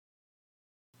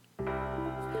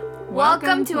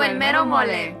Welcome to El Mero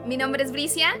Mole. Mi nombre es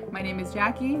Bricia. My name is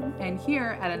Jackie, and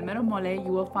here at El Mero Mole,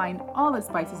 you will find all the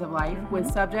spices of life with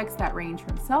subjects that range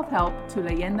from self-help to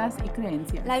leyendas y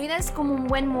creencias. La vida es como un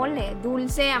buen mole,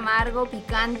 dulce, amargo,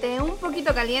 picante, un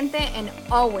poquito caliente, and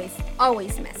always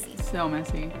messy. So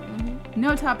messy.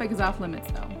 No topic is off limits,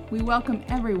 though. We welcome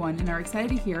everyone and are excited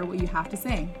to hear what you have to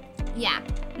say. Yeah,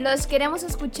 los queremos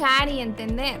escuchar y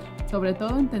entender. Sobre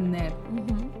todo entender.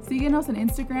 Síguenos on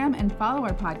Instagram and follow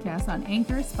our podcast on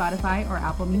Anchor, Spotify, or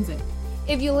Apple Music.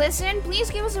 If you listen, please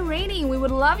give us a rating. We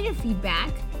would love your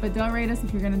feedback. But don't rate us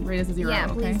if you're going to rate us a 0, yeah,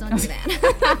 okay? Please don't do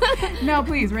that. No,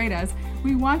 please rate us.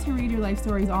 We want to read your life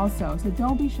stories also, so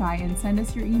don't be shy and send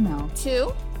us your email.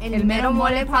 To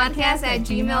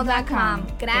elmeromolepodcast@gmail.com.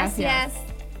 Gracias.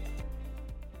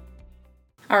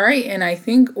 All right, and I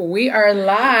think we are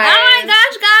live. Oh my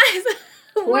gosh, guys!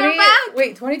 We're back.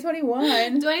 Wait,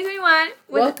 2021. 2021.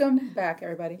 Welcome back,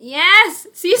 everybody. Yes,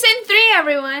 season 3,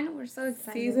 everyone. We're so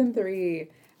excited. Season 3.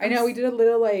 I know we did a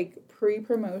little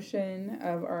pre-promotion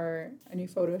of a new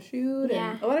photo shoot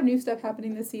and a lot of new stuff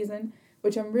happening this season,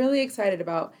 which I'm really excited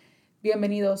about.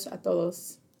 Bienvenidos a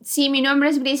todos. Sí, mi nombre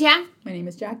es Bricia. My name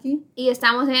is Jackie. Y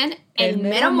estamos en El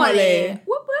Mero Mole.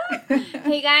 Whoop, whoop.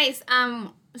 Hey guys,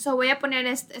 so voy a poner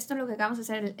esto es lo que acabamos de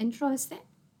hacer, el intro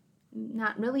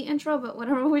Not really intro, but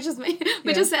whatever we just made.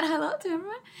 We just said hello to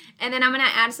everyone. And then I'm going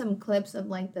to add some clips of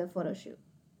the photo shoot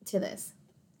to this.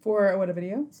 For what, a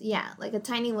video? So, yeah, a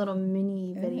tiny little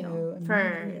mini video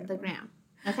for the gram.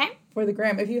 Okay? For the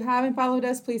gram. If you haven't followed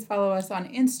us, please follow us on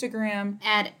Instagram.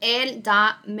 At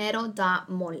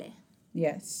el.mero.mole.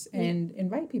 Yes. And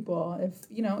invite people. If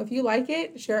you like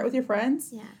it, share it with your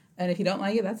friends. Yeah. And if you don't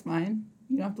like it, that's fine.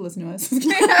 You don't have to listen to us.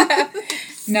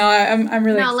 No, I'm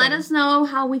really excited. Let us know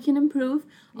how we can improve.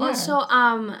 Yeah. Also,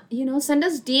 send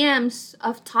us DMs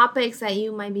of topics that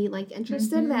you might be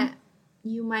interested that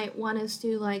you might want us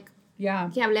to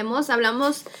que hablamos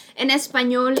en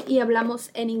español y hablamos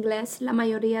en inglés la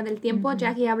mayoría del tiempo.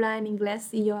 Jackie habla en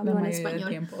inglés y yo hablo en español. Del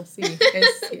tiempo, sí,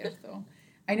 es cierto.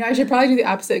 I know I should probably do the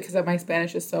opposite because my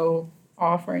Spanish is so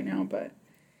off right now, but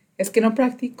es que no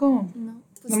practico. No.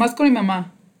 Nomás con mi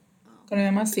mamá. Con mi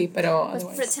mamá sí, pero pues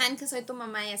pretend que soy tu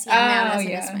mamá y así me hablas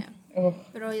en español. Oh.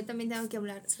 Pero yo también tengo que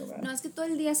hablar. No, es que todo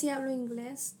el día sí hablo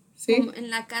inglés. ¿Sí? Como en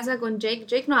la casa con Jake.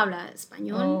 Jake no habla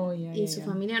español y su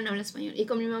familia no habla español. Y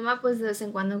con mi mamá, pues de vez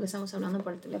en cuando que estamos hablando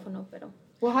por el teléfono, pero...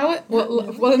 Well,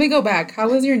 let me go back. How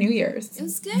was your New Year's? It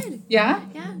was good. Yeah?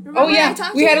 Yeah.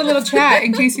 We had a little chat.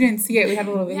 In case you didn't see it, we had a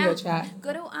little video chat.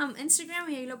 Go to Instagram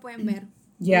y ahí lo pueden ver.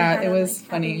 Yeah, it was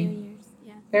funny. New Year's.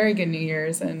 Yeah. Very good New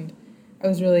Year's, and I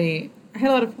had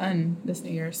a lot of fun this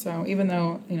New Year, so even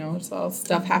though, it's all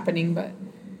stuff happening, but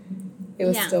it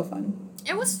was still fun.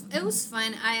 It was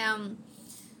fun. I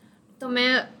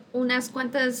tomé unas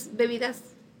cuantas bebidas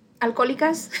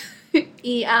alcohólicas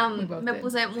y me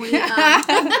puse muy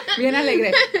bien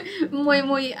alegre.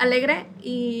 muy alegre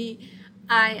y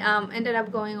I ended up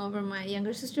going over my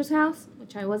younger sister's house,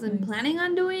 which I wasn't planning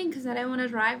on doing because I didn't want to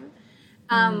drive.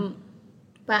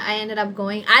 But I ended up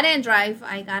going. I didn't drive.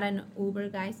 I got an Uber,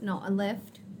 guys. No, a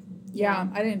Lyft. Yeah,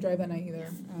 I didn't drive that night either.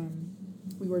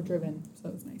 We were driven, so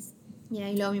it was nice. Yeah,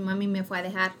 y luego mi mami me fue a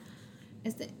dejar.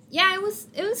 Yeah, it was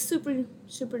super,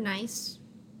 super nice.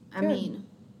 I mean.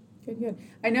 Good.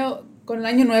 I know, con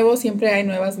el año nuevo siempre hay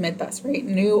nuevas metas, right?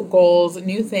 New goals,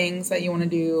 new things that you want to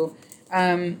do.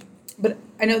 But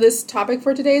I know this topic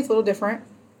for today is a little different.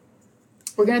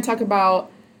 We're going to talk about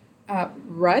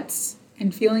ruts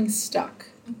and feeling stuck.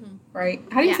 Right?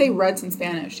 How do you say ruts in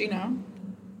Spanish? Do you know?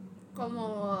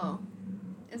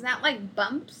 Is that like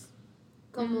bumps?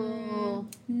 No,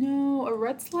 a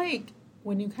rut's like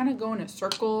when you kind of go in a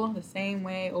circle the same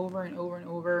way over and over and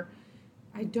over.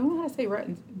 I don't know how to say rut.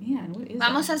 Man, what is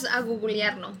Vamos a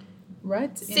googlearlo.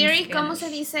 Ruts in Siri, Spanish. ¿Cómo se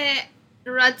dice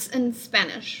ruts in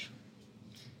Spanish?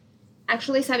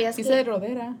 Actually, ¿sabías que? ¿Dice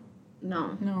rodera?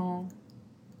 No.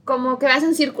 Como que vas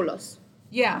en círculos.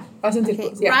 Yeah, vas en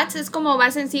círculos. Yeah. Ruts es como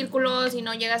vas en círculos y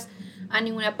no llegas a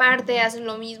ninguna parte, haces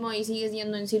lo mismo y sigues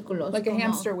yendo en círculos. Like a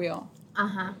hamster wheel.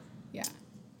 Ajá. Yeah.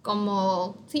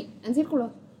 Como, sí, en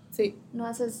círculos. Sí.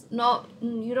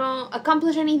 You don't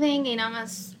accomplish anything y nada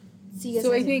más sigues.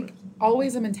 So I think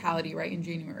always a mentality, right, in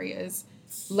January is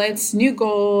new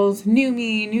goals, new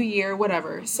me, new year,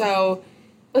 whatever. So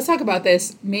let's talk about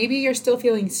this. Maybe you're still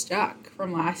feeling stuck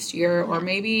from last year, or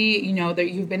maybe, that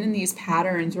you've been in these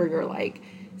patterns where you're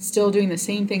still doing the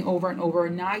same thing over and over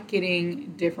and not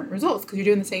getting different results because you're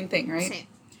doing the same thing, right? Sí.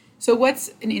 So what's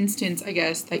an instance, I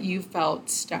guess, that you felt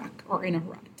stuck or in a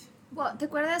rut? Well, ¿te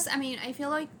acuerdas? I feel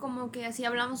like como que así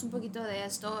hablamos un poquito de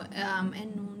esto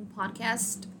en un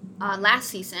podcast last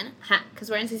season,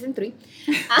 because we're in season 3.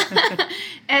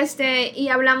 Y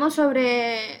hablamos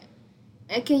sobre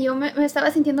que yo me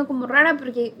estaba sintiendo como rara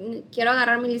porque quiero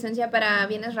agarrar mi licencia para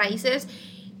bienes raíces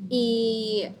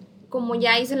y como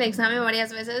ya hice el examen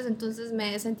varias veces, entonces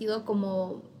me he sentido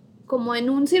como en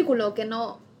un círculo que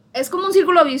no, es como un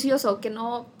círculo vicioso que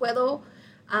no puedo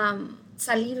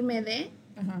salirme de.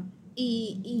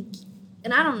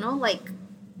 And I don't know, like,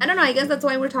 I don't know, I guess that's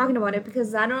why we're talking about it,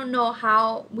 because I don't know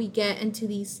how we get into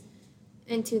these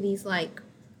like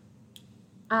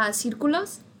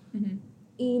círculos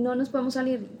y no nos podemos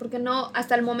salir, porque no,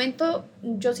 hasta el momento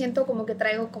yo siento como que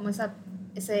traigo como ese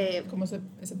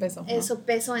peso. Ese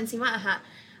peso encima,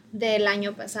 del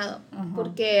año pasado,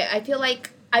 porque I feel like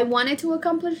I wanted to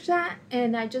accomplish that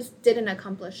and I just didn't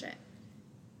accomplish it.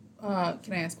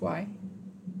 Can I ask why?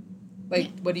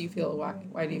 Like, what do you feel,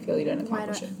 why do you feel you didn't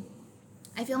accomplish it?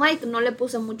 I feel like no le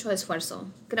puse mucho esfuerzo.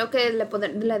 Creo que le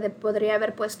podría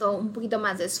haber puesto un poquito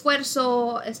más de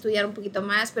esfuerzo, estudiar un poquito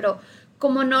más, pero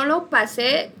como no lo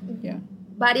pasé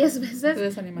varias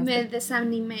veces, me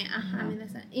desanimé.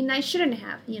 And I shouldn't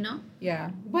have, you know?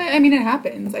 Yeah. But, I mean, it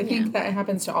happens. I think that it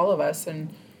happens to all of us. And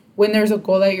when there's a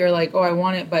goal that you're like, oh, I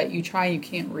want it, but you try and you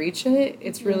can't reach it,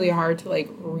 it's really hard to, like,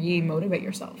 re-motivate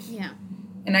yourself. Yeah.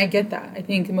 And I get that. I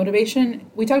think motivation,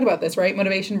 we talked about this, right?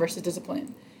 Motivation versus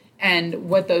discipline. And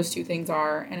what those two things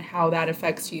are and how that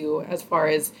affects you as far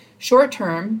as short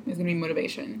term is going to be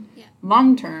motivation. Yeah.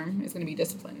 Long term is going to be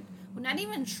discipline. Well, not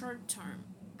even short term.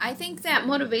 I think that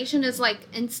motivation is like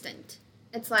instant.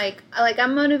 It's like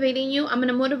I'm motivating you. I'm going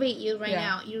to motivate you right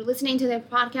now. You're listening to the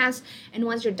podcast, and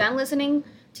once you're done listening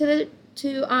to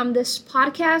this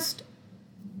podcast,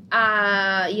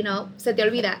 se te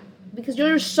olvida. Because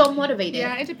you're so motivated.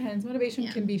 Yeah, it depends. Motivation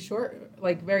can be short,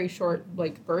 like very short,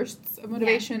 like bursts of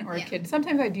motivation, or a kid.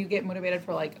 Sometimes I do get motivated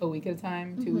for like a week at a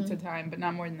time, 2 weeks at a time, but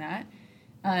not more than that.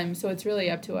 So it's really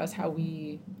up to us how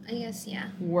we, I guess,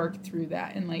 work through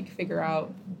that and like figure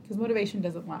out, because motivation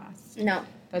doesn't last. No,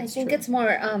 I think it's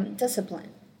more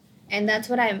discipline, and that's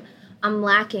what I'm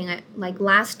lacking. Like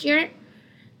last year,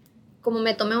 como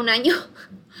me tomé un año,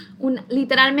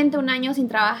 literalmente un año sin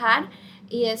trabajar.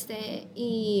 Y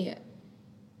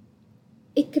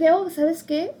creo, ¿sabes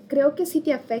qué? Creo que sí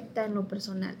te afecta en lo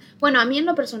personal. Bueno, a mí en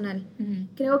lo personal.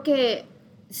 Creo que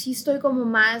sí estoy como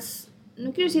más,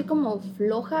 no quiero decir como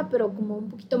floja, pero como un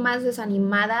poquito más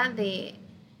desanimada de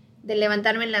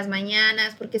levantarme en las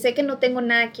mañanas, porque sé que no tengo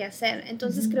nada que hacer.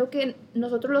 Entonces creo que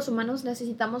nosotros los humanos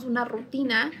necesitamos una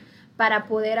rutina para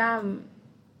poder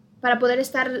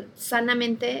estar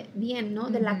sanamente bien, ¿no?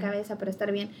 De la cabeza, para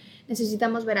estar bien.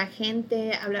 Necesitamos ver a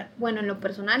gente, hablar. Bueno, en lo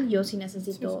personal, yo sí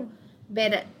necesito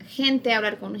ver gente,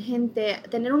 hablar con gente,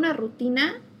 tener una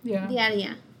rutina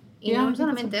diaria. Y no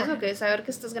solamente eso, que saber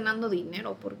que estás ganando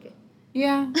dinero, porque...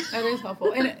 Yeah, that is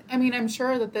helpful. And, I mean, I'm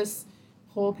sure that this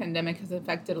whole pandemic has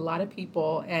affected a lot of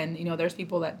people. And, there's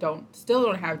people that still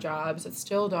don't have jobs, that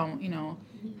still don't,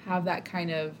 have that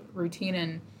kind of routine.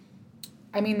 And,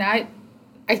 I mean, I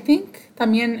think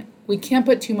también we can't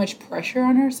put too much pressure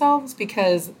on ourselves,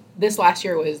 because this last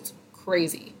year was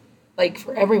crazy, like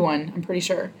for everyone, I'm pretty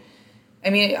sure. I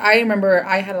mean, I remember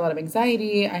I had a lot of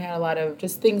anxiety. I had a lot of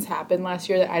just things happen last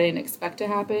year that I didn't expect to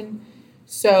happen.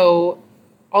 So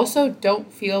also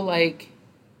don't feel like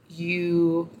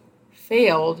you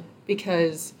failed,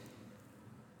 because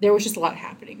there was just a lot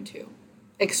happening too,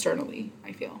 externally,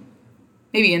 I feel.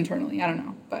 Maybe internally, I don't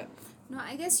know, but. No,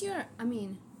 I guess you're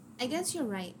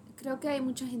right. Creo que hay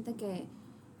mucha gente que...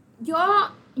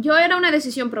 Yo era una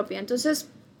decisión propia, entonces,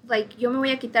 like, yo me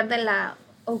voy a quitar de la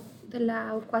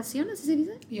ecuación, ¿así se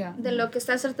dice? Yeah. De lo que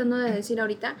estás tratando de decir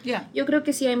ahorita. Yeah. Yo creo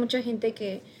que sí hay mucha gente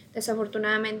que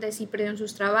desafortunadamente sí perdieron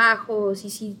sus trabajos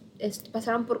y sí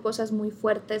pasaron por cosas muy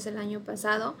fuertes el año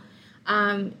pasado,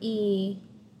 y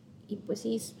pues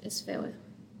sí, es feo.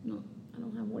 No, I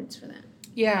don't have words for that.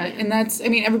 Yeah, and that's, I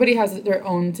mean, everybody has their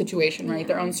own situation, right?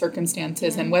 Their own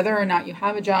circumstances, and whether or not you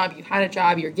have a job, you had a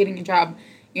job, you're getting a job,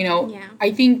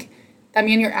 I think, I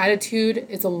mean, your attitude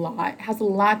has a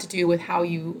lot to do with how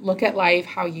you look at life,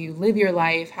 how you live your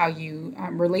life, how you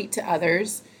relate to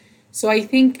others. So I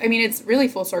think, I mean, it's really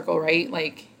full circle, right?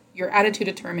 Like, your attitude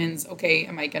determines, okay,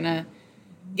 am I going to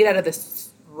get out of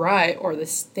this rut or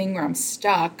this thing where I'm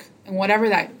stuck? And whatever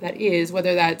that is,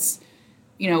 whether that's,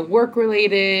 work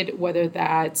related, whether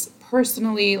that's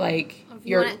personally, like,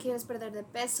 quieres perder de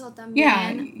peso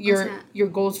también. Your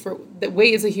goals for the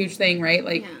weight is a huge thing, right?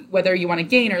 Like, whether you want to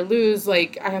gain or lose.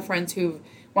 Like, I have friends who've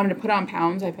wanted to put on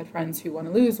pounds. I've had friends who want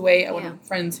to lose weight. I have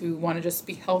friends who want to just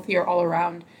be healthier all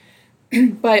around.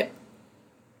 And I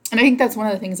think that's one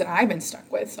of the things that I've been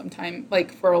stuck with sometime,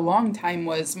 like, for a long time,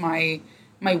 was my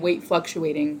my weight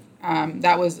fluctuating.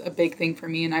 That was a big thing for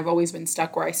me, and I've always been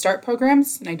stuck where I start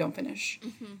programs and I don't finish.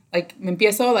 Like, me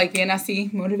empiezo, like, bien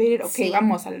así, motivated. Okay,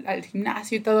 vamos al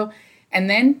gimnasio y todo. And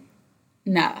then,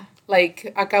 nada.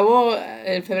 Like, acabo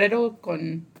el febrero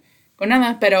con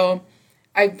nada, pero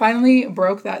I finally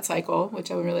broke that cycle, which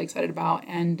I'm really excited about.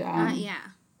 And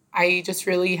I just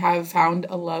really have found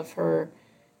a love for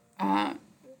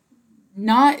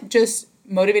not just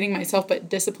motivating myself, but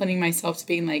disciplining myself to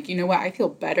being like, you know what, I feel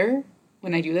better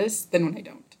when I do this than when I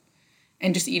don't.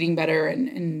 And just eating better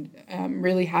and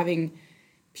really having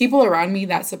people around me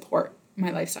that support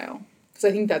my lifestyle. Because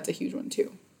I think that's a huge one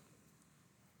too.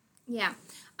 Yeah.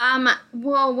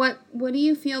 Well, what do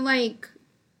you feel like,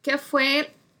 ¿qué fue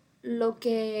lo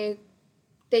que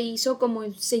te hizo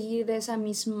como seguir eso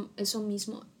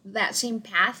mismo, that same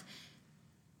path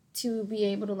to be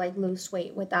able to like lose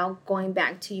weight without going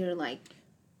back to your like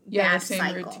bad same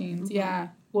cycle? routines. Yeah.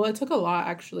 Well, it took a lot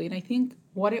actually, and I think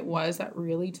what it was that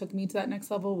really took me to that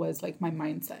next level was like my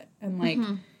mindset and like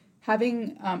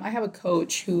having. I have a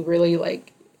coach who really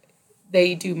like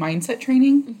they do mindset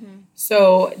training.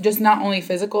 So just not only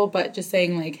physical, but just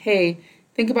saying like, hey,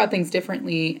 think about things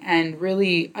differently and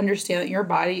really understand that your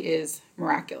body is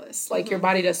miraculous. Like your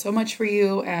body does so much for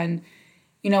you. And,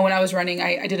 you know, when I was running,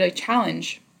 I did a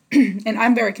challenge and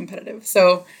I'm very competitive.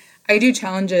 So I do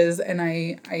challenges and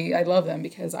I love them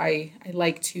because I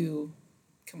like to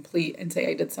complete and say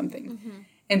I did something.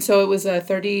 And so it was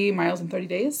 30 miles in 30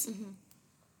 days.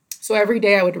 So every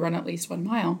day I would run at least 1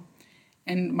 mile.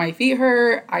 And my feet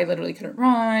hurt. I literally couldn't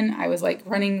run. I was like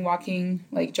running, walking,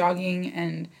 like jogging.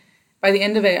 And by the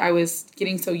end of it, I was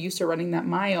getting so used to running that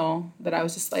mile that I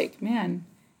was just like, man,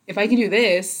 if I can do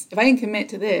this, if I can commit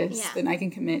to this, then I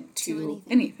can commit to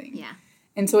anything. Yeah.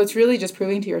 And so it's really just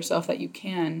proving to yourself that you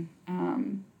can.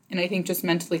 And I think just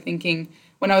mentally thinking,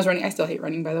 when I was running, I still hate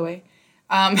running, by the way.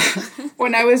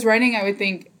 When I was running, I would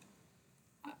think,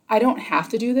 I don't have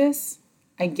to do this.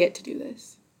 I get to do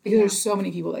this. Because there's so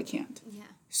many people that can't. Yeah.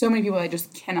 So many people that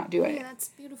just cannot do it. Yeah, that's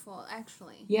beautiful,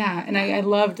 actually. Yeah, and I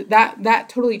loved that. That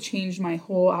totally changed my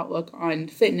whole outlook on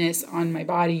fitness, on my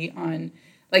body, on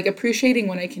like appreciating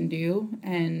what I can do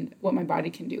and what my body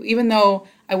can do. Even though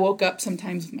I woke up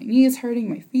sometimes with my knees hurting,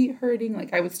 my feet hurting,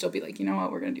 like I would still be like, you know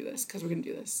what, we're going to do this because we're going to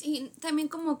do this. Y también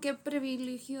como qué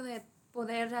privilegio de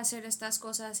poder hacer estas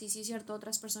cosas y sí cierto,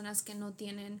 otras personas que no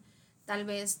tienen tal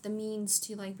vez the means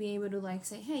to like be able to like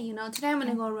say, hey, you know, today I'm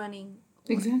gonna go running.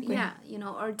 Exactly. Yeah, you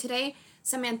know, or today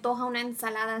se me antoja una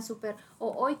ensalada súper,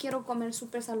 o hoy quiero comer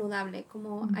súper saludable.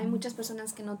 Como hay muchas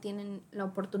personas que no tienen la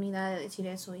oportunidad de decir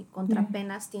eso y contra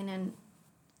penas tienen,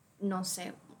 no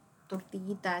sé,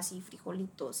 tortillitas y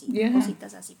frijolitos y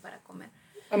cositas así para comer.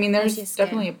 I mean, there's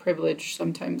definitely a privilege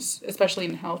sometimes, especially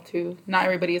in health too. Not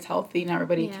everybody is healthy. Not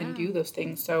everybody can do those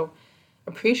things. So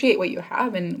appreciate what you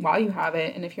have and while you have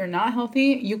it. And if you're not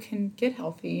healthy, you can get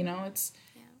healthy. You know, it's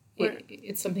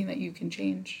something that you can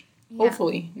change.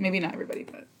 Hopefully. Maybe not everybody,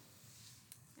 but.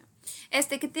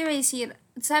 ¿Qué te iba a decir?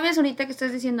 ¿Sabes ahorita que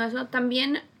estás diciendo eso?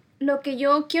 También lo que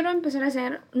yo quiero empezar a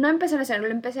hacer, no empezar a hacer, lo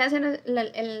empecé a hacer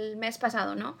el mes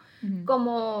pasado, ¿no?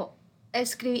 Como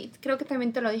escribir, creo que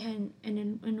también te lo dije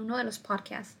en uno de los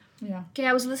podcasts. Yeah. Okay,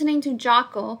 I was listening to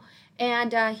Jocko,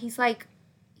 and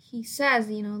he says,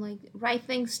 you know, like, write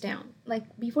things down. Like,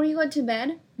 before you go to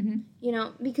bed, you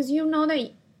know, because you know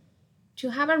that to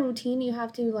have a routine, you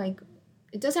have to, like,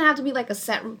 it doesn't have to be, like, a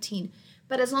set routine.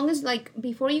 But as long as, like,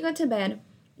 before you go to bed,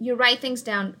 you write things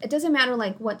down. It doesn't matter,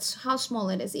 like, how small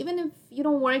it is. Even if you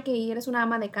don't work y eres una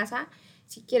ama de casa,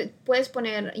 si quieres, puedes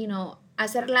poner, you know,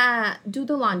 do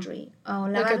the laundry. O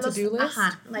like a to-do list?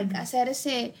 Like,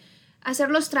 hacer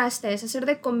los trastes, hacer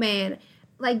de comer.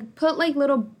 Like, put, like,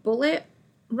 little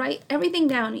write everything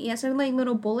down y hacer like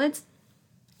little bullets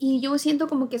y yo siento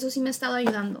como que eso sí me ha estado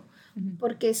ayudando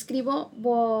porque escribo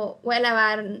voy a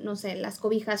lavar no sé las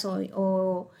cobijas hoy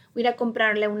o voy a ir a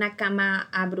comprarle una cama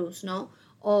a Bruce, ¿no?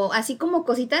 O así como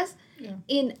cositas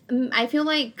and I feel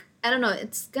like I don't know,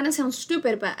 it's gonna sound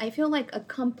stupid, but I feel like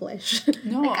accomplished.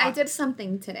 No, like I did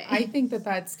something today. I think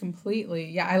that's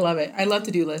completely I love it. I love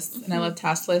to-do lists and I love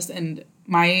task lists, and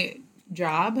my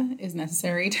job is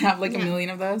necessary to have like a million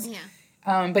of those.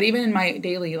 But even in my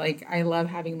daily, like, I love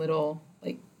having little,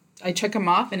 like, I check them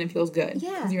off and it feels good.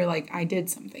 Yeah. Because you're like, I did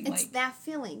something. It's like, that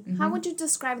feeling. How would you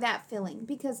describe that feeling?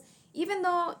 Because even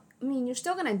though, I mean, you're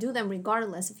still going to do them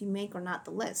regardless if you make or not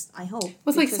the list, I hope. Well,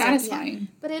 it's like satisfying.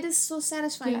 But it is so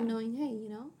satisfying knowing, hey, you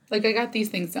know. Like, I got these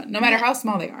things done. No matter how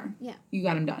small they are. Yeah. You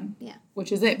got them done. Yeah.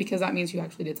 Which is it, because that means you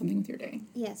actually did something with your day.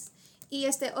 Yes. Y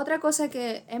otra cosa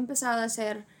que he empezado a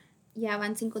hacer, ya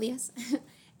van 5 días,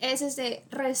 es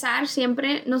rezar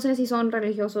siempre. No sé si son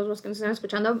religiosos los que nos están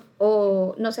escuchando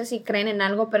o no sé si creen en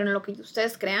algo, pero en lo que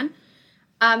ustedes crean.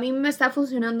 A mí me está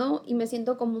funcionando y me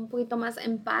siento como un poquito más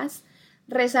en paz.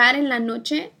 Rezar en la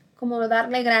noche, como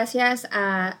darle gracias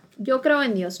a... Yo creo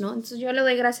en Dios, ¿no? Entonces yo le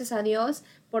doy gracias a Dios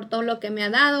por todo lo que me ha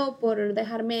dado, por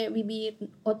dejarme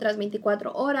vivir otras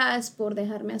 24 horas, por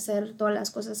dejarme hacer todas las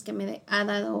cosas que me ha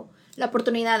dado la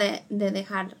oportunidad de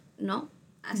dejar, ¿no?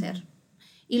 Hacer. Uh-huh.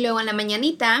 Y luego en la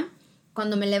mañanita,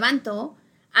 cuando me levanto,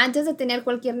 antes de tener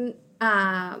cualquier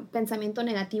pensamiento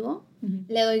negativo, uh-huh,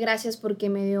 le doy gracias porque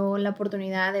me dio la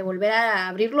oportunidad de volver a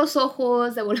abrir los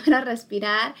ojos, de volver a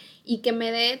respirar y que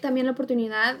me dé también la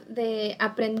oportunidad de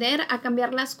aprender a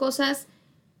cambiar las cosas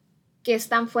que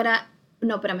están fuera.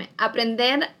 No, espérame.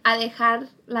 Aprender a dejar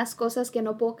las cosas que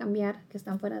no puedo cambiar, que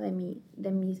están fuera de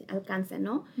mi alcance,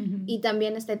 ¿no? Uh-huh. Y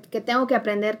también que tengo que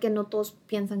aprender que no todos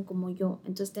piensan como yo.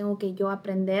 Entonces tengo que yo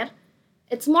aprender.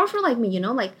 It's more for like me, you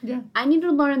know? Like, yeah. I need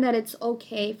to learn that it's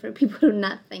okay for people to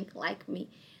not think like me.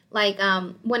 Like,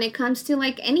 when it comes to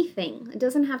like anything, it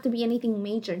doesn't have to be anything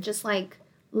major. Just like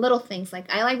little things. Like,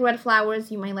 I like red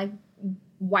flowers. You might like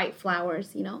white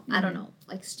flowers, you know? Mm-hmm. I don't know.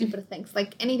 Like stupid things.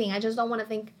 Like anything. I just don't want to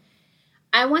think.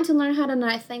 I want to learn how to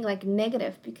not think like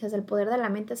negative because el poder de la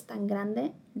mente es tan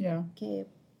grande. Yeah. Que,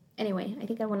 anyway, I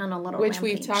think I went on a little Which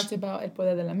rampage. We've talked about el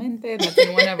poder de la mente. That's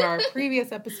in one of our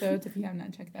previous episodes. If you have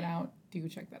not checked that out, do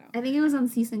check that out. I think it was on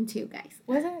season 2, guys.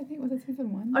 Was it? I think was it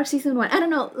season 1? Or season 1. I don't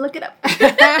know. Look it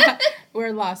up.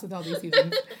 We're lost with all these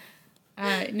seasons.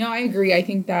 No, I agree. I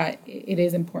think that it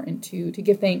is important to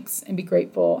give thanks and be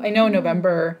grateful. I know in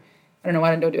November, I don't know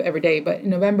why I don't do it every day, but in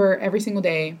November, every single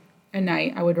day at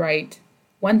night, I would write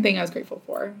one thing I was grateful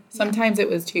for. Sometimes it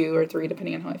was 2 or 3,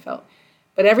 depending on how I felt.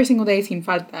 But every single day, sin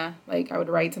falta, like I would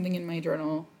write something in my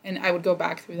journal, and I would go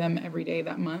back through them every day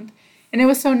that month. And it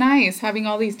was so nice having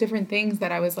all these different things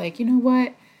that I was like, you know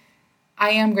what?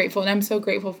 I am grateful, and I'm so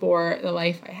grateful for the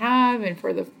life I have and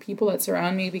for the people that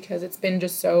surround me because it's been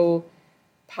just so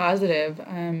positive.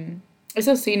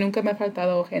 Eso sí, nunca me ha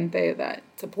faltado gente that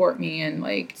support me and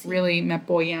like really me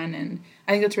apoyan, and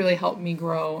I think that's really helped me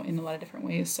grow in a lot of different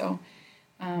ways. So,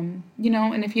 you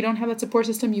know, and if you don't have that support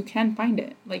system, you can find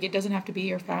it. Like, it doesn't have to be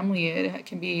your family. It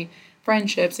can be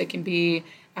friendships. It can be,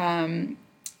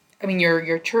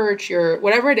 your church, your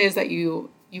whatever it is that you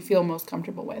feel most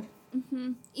comfortable with.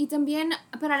 Uh-huh. Y también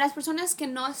para las personas que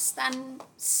no están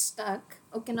stuck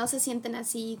o que no se sienten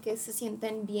así, que se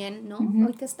sienten bien, ¿no? Uh-huh.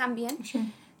 O que están bien. Sure.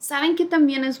 Saben que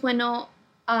también es bueno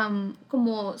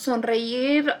como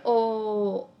sonreír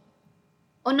o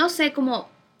no sé, como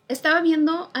estaba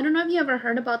viendo, I don't know if you ever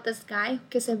heard about this guy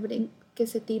que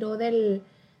se tiró del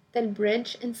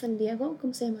bridge en San Diego.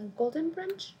 ¿Cómo se llama? Golden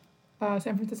Bridge?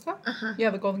 San Francisco? Uh-huh. Yeah,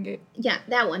 the Golden Gate. Yeah,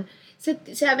 that one. Se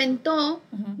aventó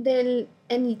uh-huh.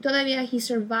 Y todavía he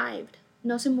survived.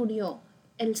 No se murió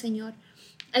el señor.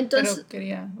 Entonces,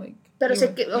 pero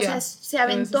se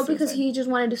aventó because he just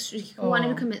wanted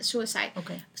to commit suicide.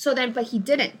 Okay. So then, but he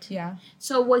didn't. Yeah.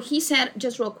 So what he said,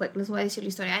 just real quick, les voy a decir la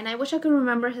historia. And I wish I could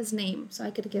remember his name so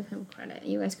I could give him credit.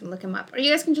 You guys can look him up. Or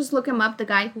you guys can just look him up, the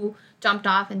guy who jumped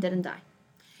off and didn't die.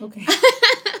 Okay.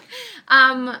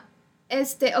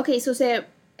 Okay, so se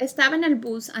estaba en el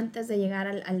bus antes de llegar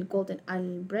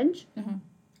al bridge. Uh-huh.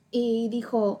 Y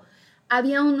dijo,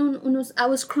 había unos, I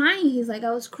was crying. He's like,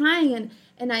 I was crying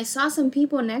and I saw some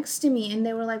people next to me and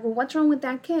they were like, well, what's wrong with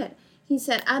that kid? He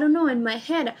said, I don't know. In my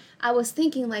head, I was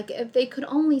thinking like if they could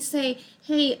only say,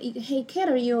 hey kid,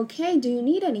 are you okay? Do you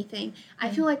need anything? I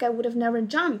feel like I would have never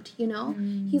jumped, you know?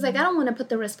 He's like, I don't want to put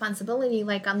the responsibility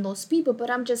like on those people, but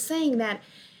I'm just saying that,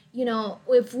 you know,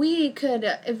 if we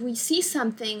see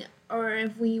something or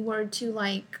if we were to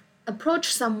like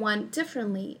approach someone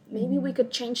differently, maybe we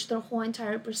could change their whole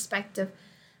entire perspective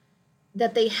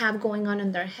that they have going on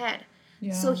in their head.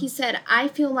 Yeah. So he said, I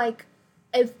feel like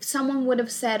if someone would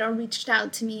have said or reached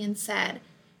out to me and said,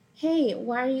 hey,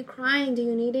 why are you crying? Do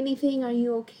you need anything? Are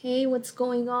you okay? What's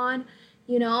going on?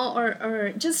 You know,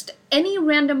 or just any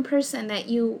random person that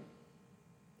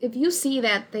if you see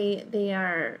that they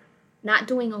are not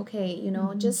doing okay, you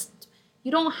know, just,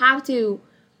 you don't have to,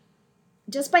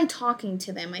 just by talking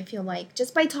to them, I feel like,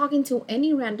 just by talking to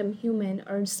any random human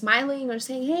or smiling or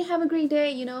saying, hey, have a great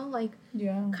day, you know, like,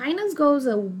 kindness goes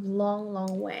a long,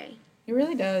 long way. It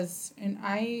really does. And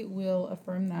I will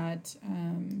affirm that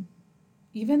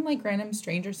even like random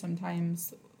strangers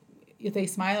sometimes, if they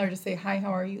smile or just say, hi,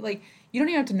 how are you? Like, you don't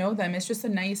even have to know them. It's just a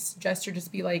nice gesture.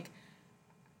 Just be like,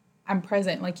 I'm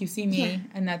present. Like, you see me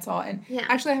and that's all. And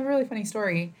actually, I have a really funny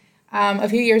story. A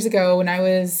few years ago when I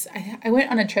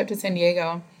went on a trip to San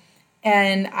Diego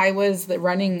and I was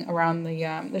running around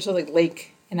there's a like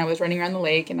lake and I was running around the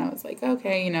lake, and I was like,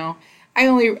 okay,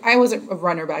 I wasn't a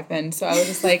runner back then, so I was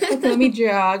just like, okay, let me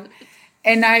jog.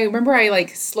 And I remember I,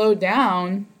 like, slowed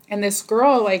down, and this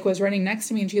girl, like, was running next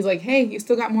to me, and she's like, hey, you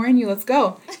still got more in you, let's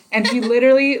go. And she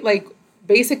literally, like,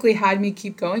 basically had me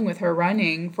keep going with her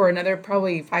running for another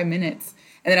probably 5 minutes.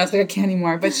 And then I was like, I can't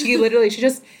anymore. But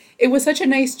it was such a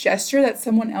nice gesture that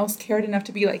someone else cared enough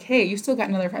to be like, hey, you still got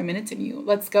another 5 minutes in you.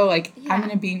 Let's go. Like, I'm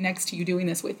going to be next to you doing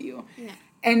this with you. Yeah.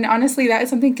 And honestly, that is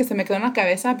something que se me quedó en la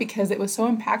cabeza because it was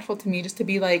so impactful to me just to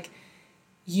be like,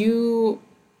 you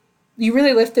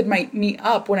really lifted me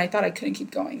up when I thought I couldn't keep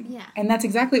going. Yeah. And that's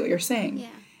exactly what you're saying.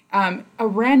 Yeah. A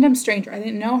random stranger. I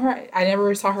didn't know her. I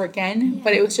never saw her again. Yeah.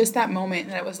 But it was just that moment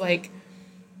that it was like,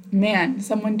 man,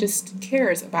 someone just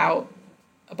cares about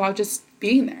just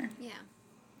being there. Yeah.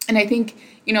 And I think,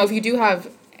 if you do have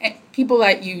people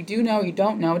that you do know, you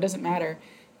don't know, it doesn't matter,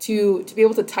 to be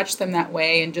able to touch them that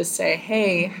way and just say,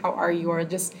 hey, how are you? Or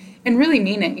and really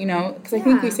mean it, because I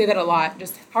think we say that a lot.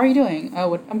 Just, how are you doing?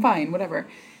 Oh, I'm fine, whatever.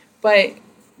 But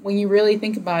when you really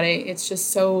think about it, it's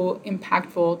just so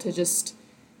impactful to just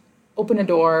open a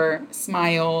door,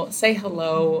 smile, say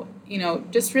hello,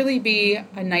 just really be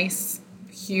a nice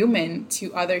human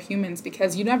to other humans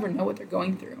because you never know what they're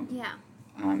going through. Yeah.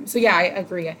 So yeah, I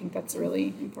agree. I think that's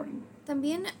really important.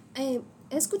 También he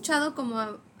escuchado como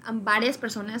a varias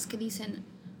personas que dicen,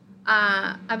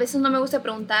 a veces no me gusta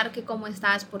preguntar que cómo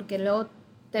estás porque luego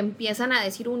te empiezan a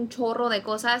decir un chorro de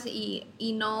cosas y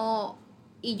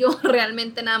yo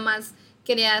realmente nada más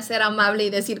quería ser amable y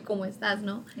decir cómo estás,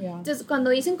 ¿no? Yeah. Entonces,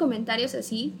 cuando dicen comentarios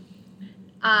así,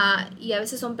 y a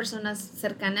veces son personas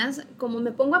cercanas, como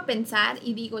me pongo a pensar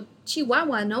y digo,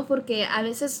 chihuahua, ¿no? Porque a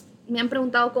veces me han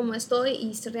preguntado cómo estoy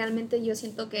y realmente yo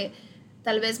siento que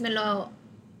tal vez me lo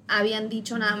habían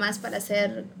dicho nada más para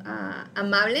ser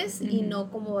amables y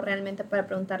no como realmente para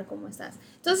preguntar cómo estás.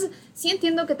 Entonces, sí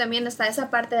entiendo que también está esa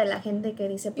parte de la gente que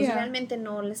dice, pues realmente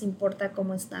no les importa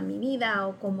cómo está mi vida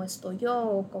o cómo estoy yo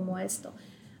o cómo esto.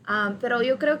 Pero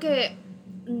yo creo que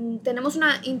tenemos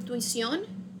una intuición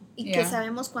y que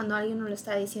sabemos cuando alguien nos lo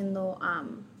está diciendo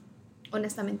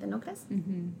honestamente, ¿no crees?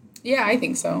 Mm-hmm. Yeah, I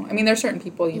think so. I mean, there's certain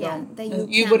people you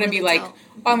wouldn't be like, oh,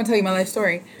 I'm going to tell you my life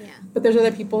story. Yeah. But there's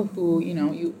other people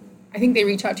who, I think they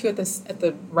reach out to you at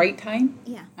the right time.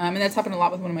 Yeah. And that's happened a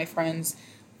lot with one of my friends.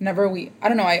 Whenever I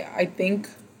don't know, I think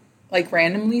like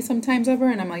randomly sometimes ever,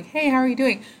 and I'm like, hey, how are you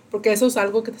doing? Porque eso es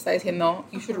algo que te está diciendo,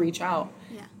 you should reach out.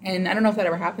 Yeah. And I don't know if that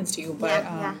ever happens to you, but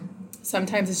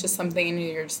sometimes it's just something and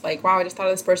you're just like, wow, I just thought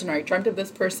of this person or I dreamt of this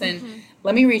person. Mm-hmm.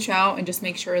 Let me reach out and just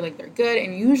make sure like they're good.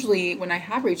 And usually when I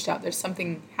have reached out, there's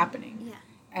something happening. Yeah.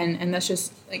 And that's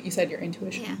just, like you said, your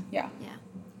intuition. Yeah.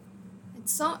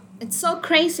 It's so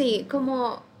crazy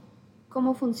cómo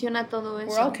funciona todo eso.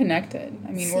 We're all connected.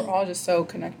 I mean, we're all just so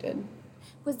connected.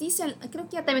 Pues dicen, creo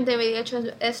que ya también te había dicho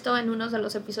esto en unos de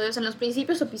los episodios, en los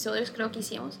principios episodios creo que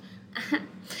hicimos.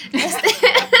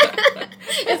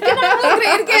 Es que no puedo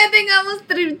creer que ya tengamos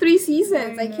three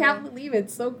seasons. I can't believe it.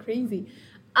 It's so crazy.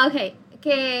 Okay,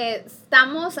 que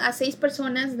estamos a 6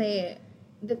 personas de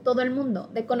todo el mundo,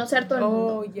 de conocer todo el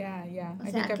mundo. Oh, yeah.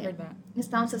 I think I've heard that.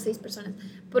 Estamos a 6 personas.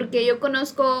 Porque yo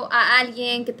conozco a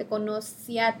alguien que te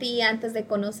conocía a ti antes de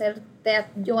conocerte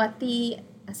yo a ti,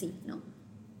 así, ¿no?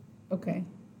 Okay.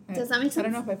 Does that make sense? I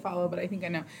don't know if I follow, but I think I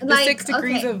know. The 6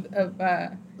 degrees of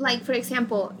Like, for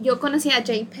example, yo conocí a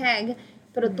JPEG,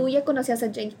 pero tú ya conocías a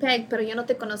JPEG, pero yo no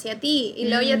te conocí a ti. Y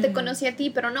luego ya te conocí a ti,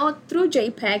 pero no through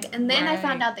JPEG. And then I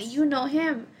found out that you know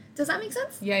him. Does that make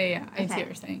sense? Yeah. I see what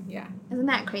you're saying. Yeah. Isn't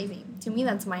that crazy? To me,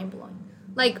 that's mind-blowing.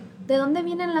 Like, ¿de dónde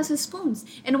vienen las spoons?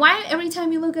 And why every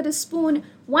time you look at a spoon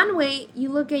one way, you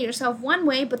look at yourself one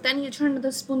way, but then you turn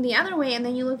the spoon the other way, and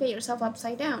then you look at yourself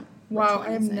upside down? Wow,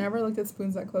 I have never looked at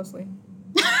spoons that closely.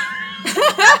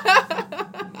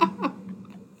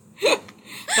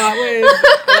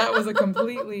 That was a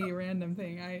completely random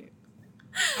thing. I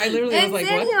literally was like,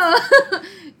 what?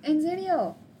 ¿En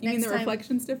serio? You mean the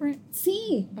reflection's different?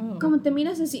 Sí. Oh. Como te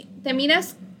miras así, te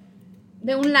miras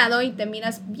de un lado y te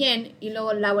miras bien y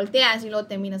luego la volteas y luego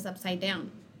te miras upside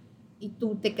down. Y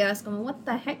tú te quedas como, what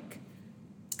the heck?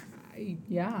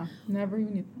 Yeah, never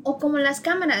even knew. O como las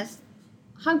cámaras.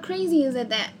 How crazy is it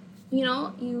that,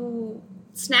 you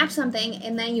snap something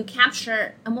and then you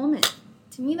capture a moment?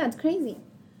 To me, that's crazy.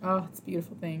 Oh, it's a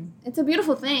beautiful thing. It's a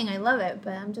beautiful thing. I love it,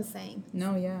 but I'm just saying.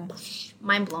 No, yeah.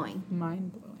 Mind-blowing.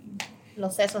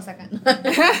 Los sesos acá.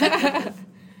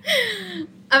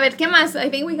 A ver, ¿qué más? I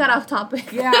think we got off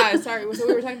topic. Yeah, sorry. So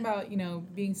we were talking about,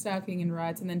 being stuck, being in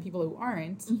ruts, and then people who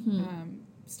aren't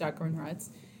stuck or in ruts.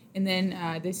 And then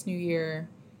this new year,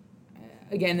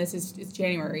 again, it's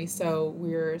January, so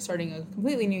we're starting a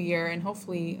completely new year and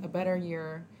hopefully a better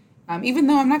year. Even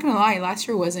though I'm not going to lie, last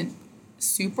year wasn't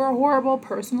super horrible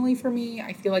personally for me.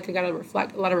 I feel like I got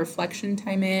a lot of reflection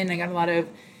time in. I got a lot of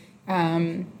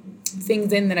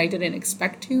things in that I didn't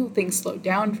expect to. Things slowed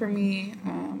down for me.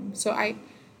 So I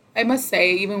must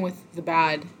say, even with the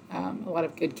bad, a lot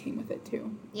of good came with it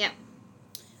too. Yeah.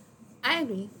 I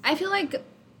agree. I feel like,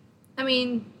 I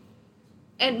mean,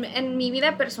 en mi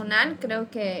vida personal,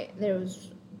 creo que there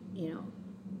was, it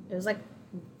was like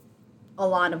a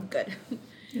lot of good.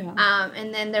 Yeah.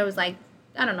 And then there was like,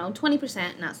 I don't know,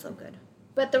 20% not so good.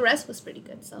 But the rest was pretty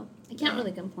good, so I can't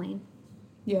really complain.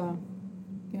 Yeah.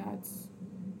 Yeah,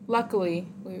 luckily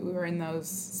we were in those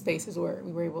spaces where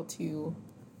we were able to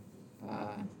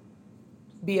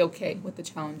be okay with the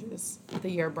challenges that the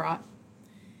year brought.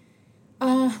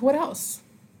 What else?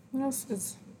 What else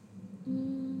is...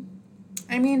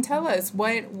 I mean, tell us,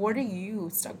 what are you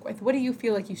stuck with? What do you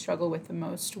feel like you struggle with the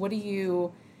most? What do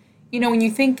you... when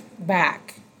you think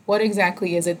back, what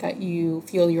exactly is it that you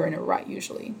feel you're in a rut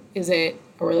usually? Is it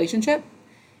a relationship?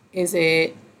 Is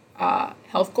it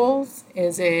health goals?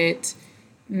 Is it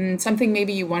something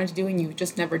maybe you wanted to do and you've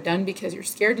just never done because you're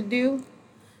scared to do?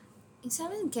 ¿Y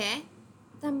saben qué?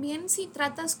 También si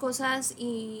tratas cosas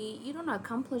y you don't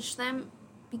accomplish them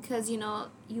because,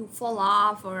 you fall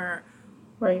off or...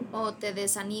 Right. O te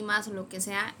desanimas o lo que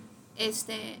sea, it's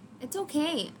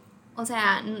okay. O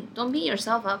sea, don't beat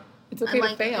yourself up. It's okay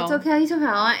to fail. It's okay to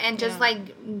fail. And just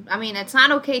it's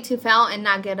not okay to fail and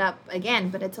not get up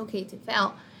again, but it's okay to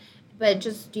fail. But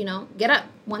just, get up.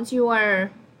 Once you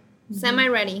are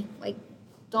semi-ready,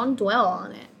 don't dwell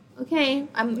on it. Okay,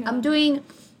 I'm doing,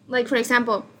 for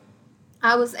example,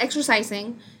 I was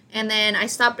exercising, and then I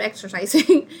stopped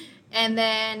exercising. And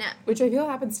then... Which I feel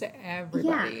happens to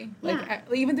everybody.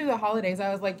 Even through the holidays,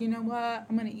 I was like, you know what?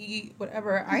 I'm going to eat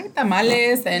whatever. I ate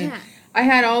tamales and I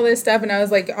had all this stuff. And I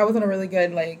was like, I was on a really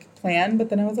good, plan. But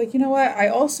then I was like, you know what? I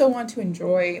also want to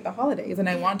enjoy the holidays. And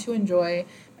I want to enjoy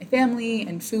my family.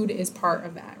 And food is part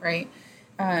of that, right?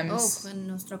 En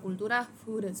nuestra cultura,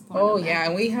 food is part of that. Oh, yeah.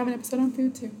 And we have an episode on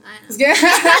food, too.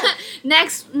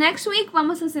 Next week,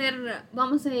 vamos a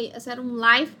hacer un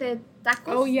live de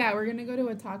tacos. Oh, yeah. We're going to go to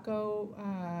a taco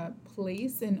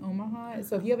place in Omaha.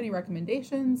 So if you have any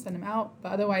recommendations, send them out.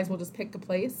 But otherwise, we'll just pick a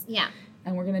place. Yeah.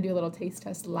 And we're going to do a little taste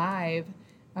test live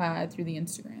through the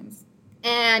Instagrams.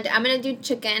 And I'm going to do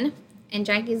chicken. And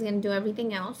Jackie's going to do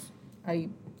everything else.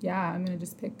 I'm going to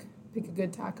just pick a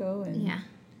good taco. And yeah.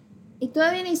 Y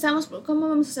todavía necesitamos, ¿cómo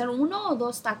vamos a hacer? ¿1 o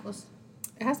 2 tacos?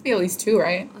 It has to be at least 2,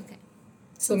 right? Okay.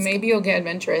 So maybe you'll get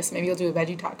adventurous. Maybe you'll do a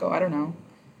veggie taco. I don't know.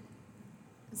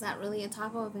 Is that really a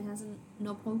taco if it has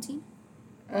no protein?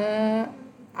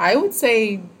 I would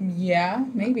say, yeah,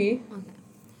 maybe. Okay.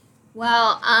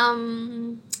 Well,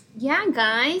 yeah,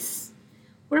 guys.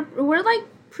 We're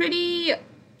pretty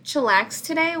chillax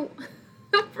today.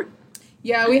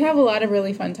 Yeah, we have a lot of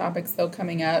really fun topics, though,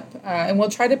 coming up. And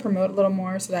we'll try to promote a little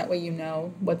more so that way you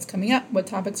know what's coming up, what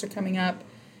topics are coming up.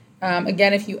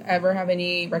 Again, if you ever have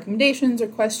any recommendations or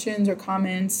questions or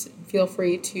comments, feel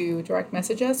free to direct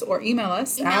message us or email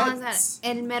us at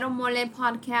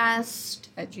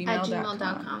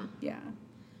elmeromolepodcast@gmail.com. Yeah.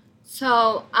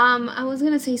 So, I was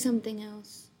going to say something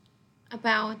else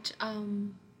about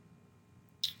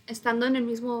estando en el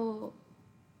mismo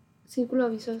círculo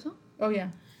vicioso. Oh, yeah.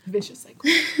 Vicious cycle.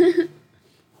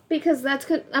 Because that's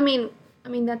good. I mean,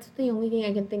 that's the only thing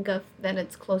I can think of that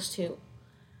it's close to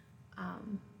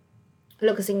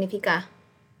lo que significa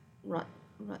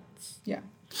ruts. Yeah.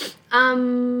 A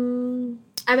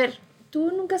ver,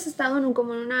 ¿tú nunca has estado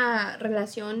como en una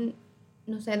relación,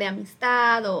 no sé, de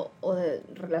amistad o de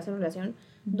relación,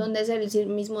 donde es el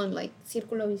mismo,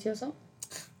 círculo vicioso?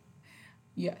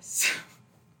 Yes.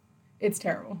 It's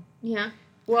terrible. Yeah.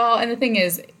 Well, and the thing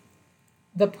is,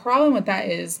 the problem with that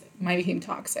is mine became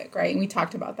toxic, right? And we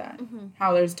talked about that,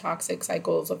 how there's toxic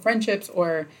cycles of friendships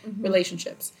or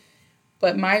relationships.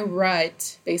 But my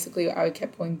rut, basically, I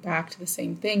kept going back to the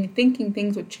same thing, thinking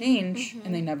things would change,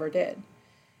 and they never did.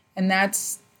 And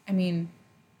that's, I feel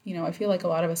like a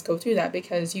lot of us go through that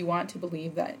because you want to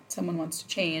believe that someone wants to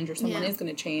change or someone is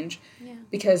going to change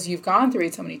because you've gone through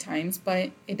it so many times,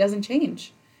 but it doesn't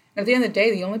change. And at the end of the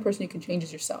day, the only person you can change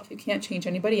is yourself. You can't change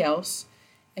anybody else.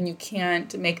 And you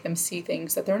can't make them see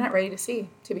things that they're not ready to see,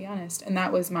 to be honest. And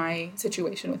that was my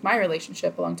situation with my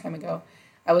relationship a long time ago.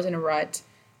 I was in a rut,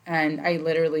 and I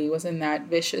literally was in that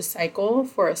vicious cycle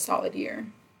for a solid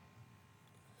year.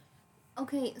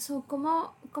 Okay, so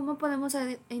 ¿cómo podemos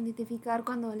identificar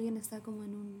cuando alguien está como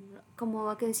en un... Como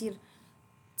va a decir,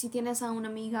 si tienes a una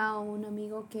amiga o un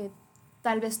amigo que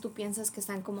tal vez tú piensas que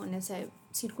están como en ese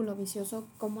círculo vicioso,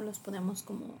 ¿cómo los podemos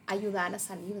como ayudar a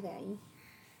salir de ahí?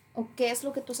 ¿O qué es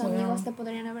lo que tus amigos te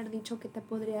podrían haber dicho que te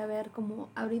podría haber como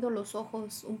abrido los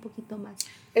ojos un poquito más?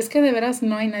 Es que de veras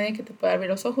no hay nadie que te pueda abrir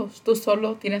los ojos. Tú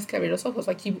solo tienes que abrir los ojos.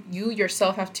 Like you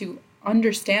yourself have to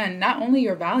understand not only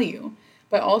your value,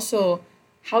 but also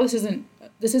how this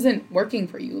isn't working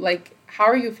for you. Like, how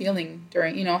are you feeling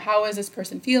during, how is this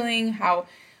person feeling?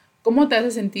 ¿Cómo te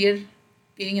hace sentir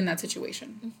being in that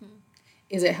situation? Mm-hmm.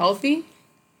 Is it healthy?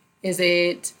 Is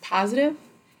it positive?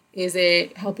 Is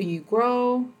it helping you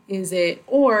grow?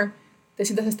 Or te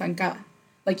sientes estancada?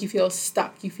 Like you feel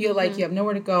stuck. You feel like you have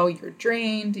nowhere to go. You're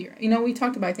drained. We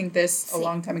talked about, I think, this a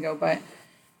long time ago, but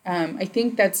I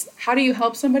think that's, how do you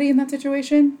help somebody in that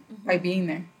situation? Mm-hmm. By being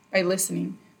there, by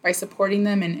listening, by supporting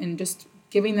them and just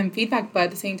giving them feedback. But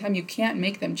at the same time, you can't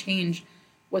make them change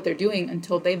what they're doing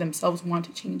until they themselves want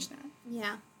to change that.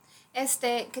 Yeah.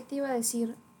 ¿Qué te iba a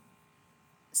decir?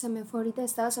 Se me fue ahorita,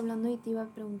 estabas hablando y te iba a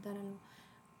preguntar algo.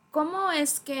 ¿Cómo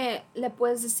es que le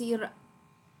puedes decir?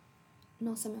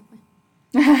 No, se me fue.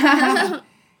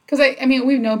 Because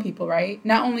we've known people, right?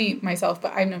 Not only myself,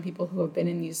 but I've known people who have been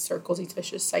in these circles, these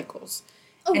vicious cycles.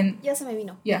 Oh, ya se me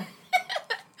vino. Yeah.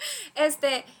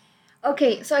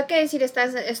 Okay, so hay que decir,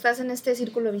 estás en este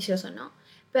círculo vicioso, ¿no?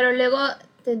 Pero luego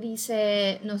te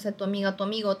dice, no sé, tu amiga o tu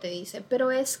amigo te dice,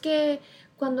 pero es que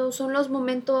cuando son los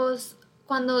momentos,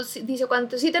 cuando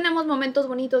sí tenemos momentos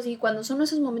bonitos y cuando son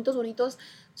esos momentos bonitos,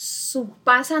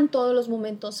 pasan todos los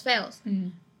momentos feos. Mm.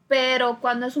 Pero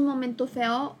cuando es un momento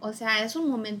feo, o sea, es un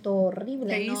momento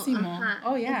horrible, feísimo. ¿no? Ajá.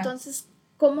 Oh, yeah. Entonces,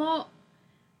 ¿cómo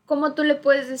tú le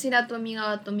puedes decir a tu amiga o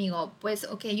a tu amigo? Pues,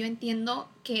 okay, yo entiendo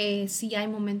que sí hay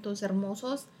momentos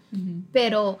hermosos,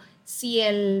 pero si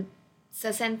el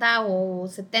 60 o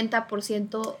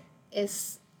 70%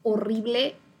 es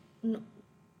horrible, no.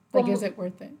 Like, is it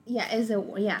worth it? Yeah,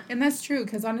 yeah. And that's true,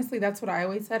 because honestly, that's what I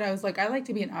always said. I was like, I like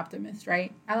to be an optimist,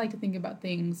 right? I like to think about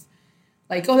things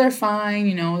like, oh, they're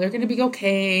fine, they're going to be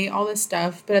okay, all this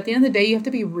stuff. But at the end of the day, you have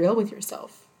to be real with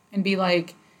yourself and be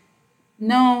like,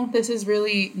 no, this is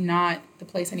really not the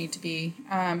place I need to be.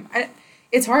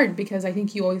 It's hard because I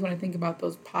think you always want to think about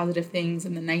those positive things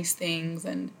and the nice things.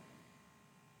 And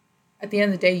at the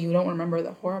end of the day, you don't remember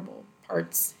the horrible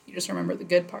parts. You just remember the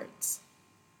good parts.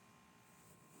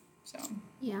 So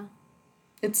yeah,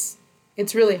 it's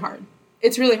really hard.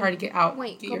 It's really hard to get out.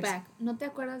 Wait, go back. ¿No te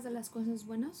acuerdas de las cosas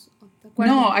buenas?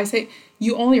 No, I say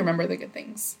you only remember the good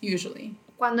things usually.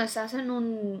 Cuando estás en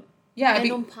un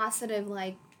un positive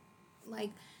like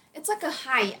it's like a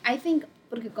high. I think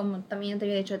porque como también te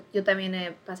había dicho, yo también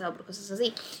he pasado por cosas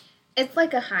así. It's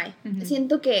like a high. Mm-hmm.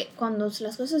 Siento que cuando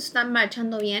las cosas están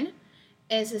marchando bien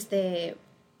es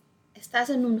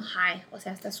estás en un high, o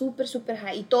sea, estás súper, súper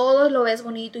high y todo lo ves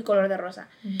bonito y color de rosa.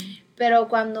 Mm-hmm. Pero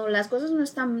cuando las cosas no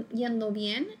están yendo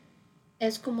bien,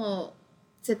 es como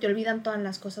se te olvidan todas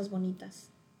las cosas bonitas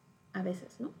a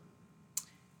veces, ¿no?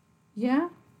 Yeah,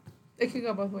 it could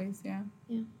go both ways, yeah.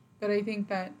 Yeah. But I think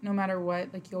that no matter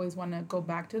what, like you always want to go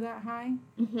back to that high.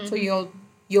 Mm-hmm. So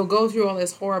you'll go through all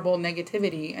this horrible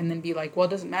negativity and then be like, well,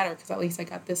 it doesn't matter because at least I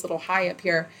got this little high up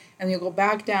here. And you'll go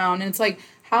back down. And it's like,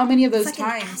 how many of those like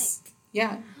times?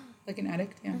 Yeah, like an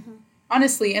addict, yeah. Mm-hmm.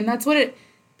 Honestly, and that's what it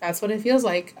feels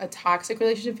like. A toxic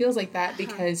relationship feels like that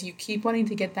because you keep wanting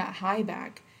to get that high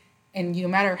back. And no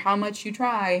matter how much you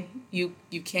try, you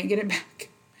can't get it back.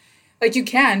 Like you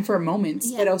can for moments,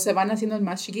 yeah. Pero se van haciendo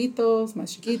más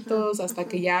chiquitos, hasta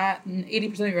que ya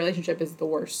 80% of your relationship is the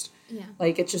worst. Yeah.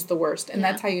 Like it's just the worst. And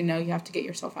that's how you know you have to get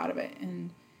yourself out of it.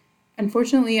 And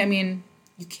unfortunately,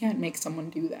 you can't make someone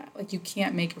do that. Like you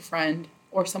can't make a friend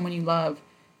or someone you love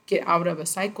get out of a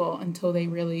cycle until they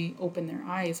really open their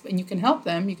eyes. And you can help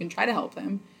them, you can try to help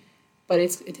them, but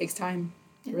it takes time.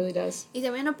 It really does. Y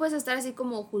también no puedes estar así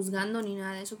como juzgando ni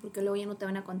nada de eso porque luego ya no te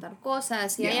van a contar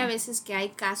cosas. Y hay a veces que hay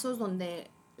casos donde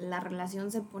la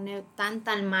relación se pone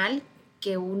tan mal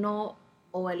que uno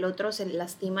o el otro se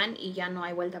lastiman y ya no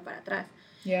hay vuelta para atrás.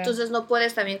 Yeah. Entonces no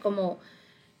puedes también como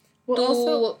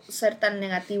ser tan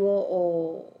negativo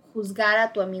o juzgar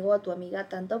a tu amigo o a tu amiga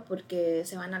tanto porque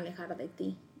se van a alejar de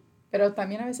ti. Pero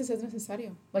también a veces es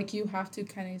necesario. Like you have to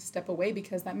kind of step away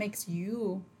because that makes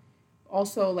you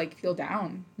also like feel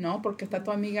down, ¿no? Porque está tu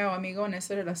amiga o amigo en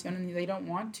esa relación and they don't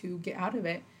want to get out of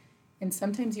it. And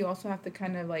sometimes you also have to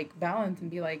kind of like balance and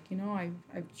be like,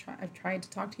 I've tried to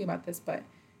talk to you about this, but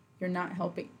you're not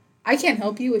helping. I can't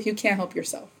help you if you can't help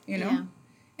yourself, Yeah.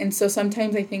 And so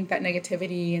sometimes I think that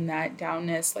negativity and that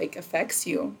downness like affects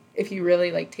you if you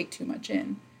really like take too much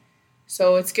in.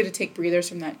 So it's good to take breathers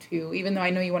from that too, even though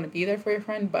I know you want to be there for your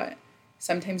friend, but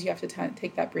sometimes you have to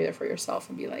take that breather for yourself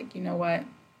and be like, you know what?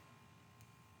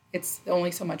 it's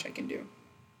only so much I can do.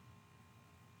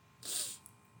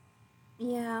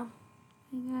 Yeah,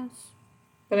 I guess.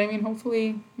 But I mean,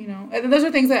 hopefully, those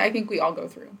are things that I think we all go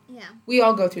through. Yeah. We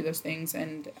all go through those things,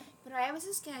 and... Pero hay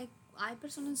veces que hay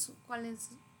personas cuales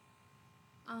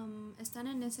están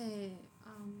en ese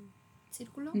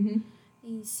círculo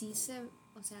y sí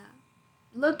o sea,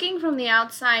 looking from the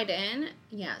outside in,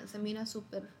 se mira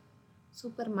súper,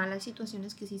 súper mal. Hay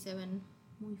situaciones que sí se ven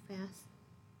muy feas.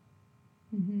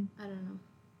 I don't know.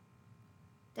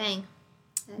 Dang.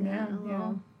 Yeah.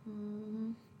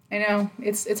 I know,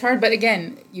 it's hard, but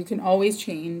again, you can always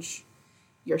change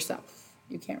yourself.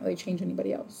 You can't really change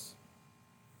anybody else.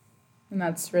 And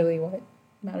that's really what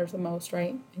matters the most,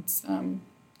 right? It's, I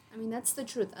mean, that's the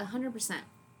truth, 100%.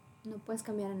 No puedes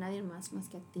cambiar a nadie más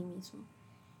que a ti mismo.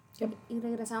 Yep. Y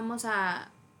regresamos a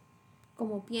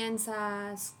cómo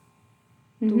piensas,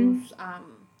 tus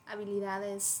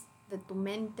habilidades de tu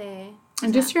mente.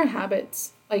 And just your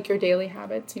habits, like your daily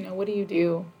habits, what do you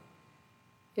do?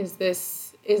 Is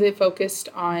it focused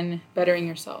on bettering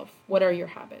yourself? What are your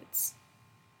habits?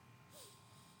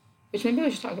 Which maybe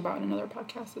we should talk about in another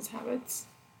podcast is habits.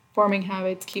 Forming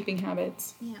habits, keeping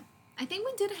habits. Yeah. I think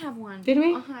we did have one. Did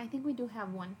we? I think we do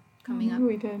have one coming up.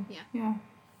 We did. Yeah.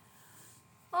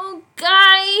 Oh,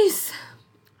 guys.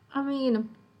 I mean,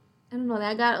 I don't know.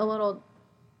 That got a little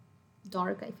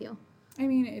dark, I feel. I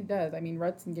mean, it does. I mean,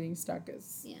 ruts and getting stuck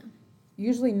is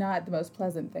usually not the most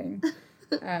pleasant thing.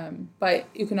 But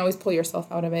you can always pull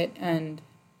yourself out of it, and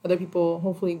other people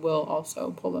hopefully will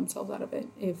also pull themselves out of it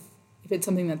if it's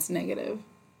something that's negative.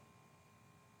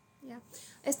 Yeah.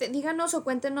 Díganos o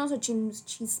cuéntenos o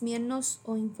chismienos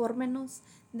o infórmenos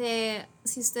de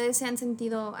si ustedes se han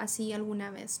sentido así alguna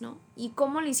vez, ¿no? Y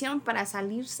cómo lo hicieron para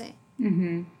salirse,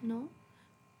 ¿no?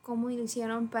 ¿Cómo lo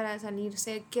hicieron para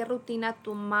salirse? ¿Qué rutina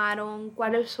tomaron?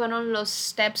 ¿Cuáles fueron los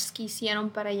steps que hicieron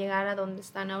para llegar a donde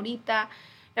están ahorita?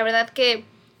 La verdad que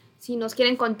si nos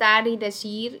quieren contar y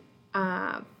decir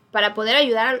para poder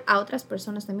ayudar a otras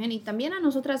personas también y también a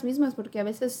nosotras mismas, porque a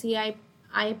veces sí hay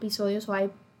episodios o hay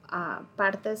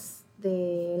partes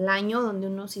del año donde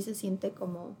uno sí se siente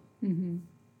como...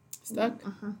 Stuck.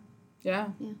 Yeah.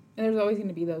 And there's always going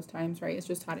to be those times, right? It's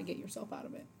just how to get yourself out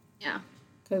of it. Yeah.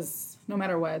 Because no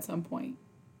matter what, at some point,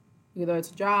 either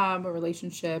it's a job, a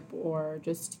relationship, or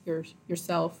just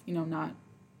yourself, not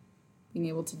being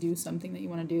able to do something that you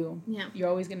want to do. Yeah. You're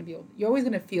always going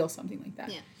to feel something like that.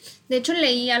 Yeah. De hecho,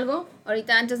 leí algo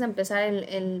ahorita antes de empezar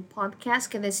el podcast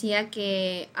que decía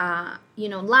que,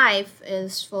 life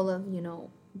is full of,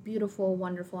 beautiful,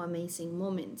 wonderful, amazing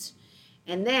moments.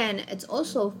 And then it's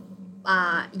also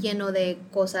lleno de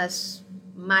cosas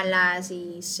malas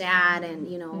y sad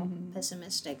and,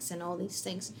 pessimistic and all these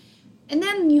things. And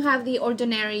then you have the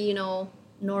ordinary,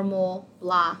 normal,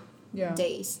 blah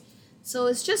days. So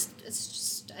it's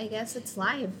just, I guess it's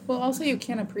life. Well, also you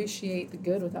can't appreciate the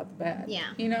good without the bad.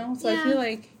 Yeah. So I feel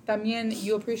like también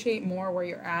you appreciate more where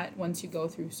you're at once you go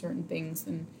through certain things.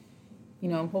 And,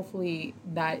 hopefully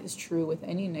that is true with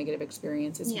any negative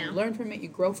experiences. You learn from it, you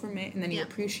grow from it, and then you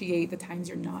appreciate the times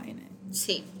you're not in it.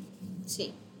 Sí.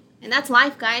 And that's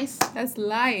life, guys. That's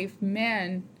life,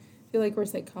 man. I feel like we're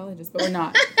psychologists, but we're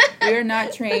not. We're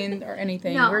not trained or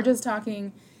anything. No. We're just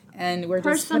talking... And we're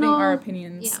just putting our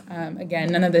opinions. Yeah. Again,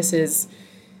 none of this is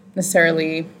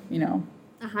necessarily,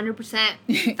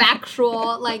 100%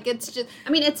 factual. Like, it's just...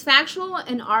 I mean, it's factual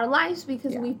in our lives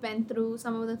because we've been through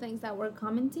some of the things that we're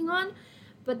commenting on.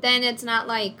 But then it's not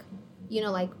like,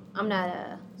 I'm not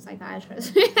a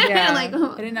psychiatrist. Yeah.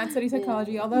 I did not study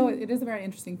psychology, although it is a very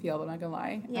interesting field, I'm not going to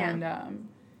lie. Yeah. And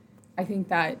I think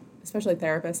that, especially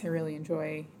therapists, I really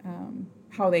enjoy...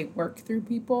 how they work through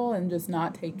people and just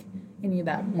not take any of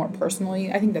that more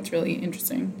personally. I think that's really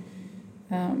interesting.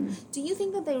 Do you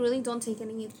think that they really don't take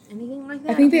anything like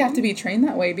that? I think they have to be trained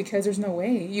that way because there's no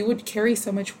way. You would carry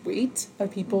so much weight of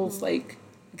people's,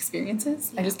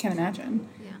 experiences. Yeah. I just can't imagine.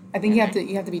 Yeah. I think you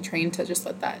have to be trained to just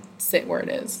let that sit where it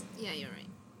is. Yeah, you're right.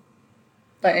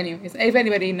 But anyways, if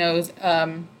anybody knows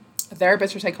a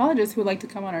therapist or psychologist who would like to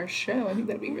come on our show, I think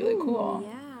that'd be really cool.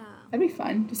 Yeah. That'd be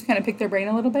fun, just to kind of pick their brain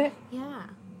a little bit. Yeah.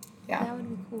 That would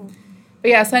be cool.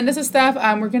 But yeah, send us the stuff.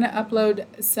 We're going to upload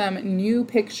some new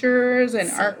pictures and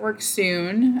artwork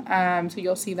soon. So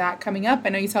you'll see that coming up. I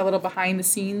know you saw a little behind the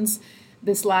scenes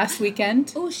this last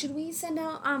weekend. Oh, should we send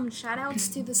out shout outs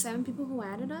to the 7 people who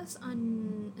added us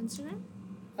on Instagram?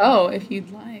 Oh, if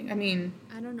you'd like. I mean...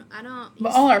 I don't know.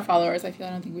 But all our followers, I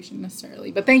don't think we should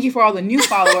necessarily. But thank you for all the new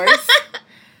followers.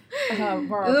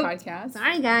 For our podcast.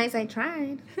 Sorry, guys. I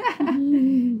tried.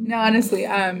 No, honestly,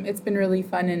 it's been really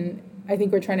fun, and I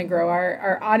think we're trying to grow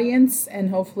our audience, and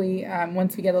hopefully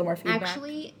once we get a little more feedback.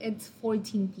 Actually, it's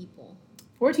 14 people.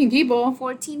 14 people?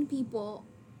 14 people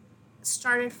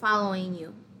started following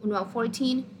you. Well,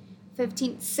 14,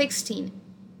 15, 16.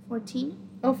 14?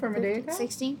 Oh, from a day ago?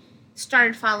 16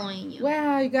 started following you.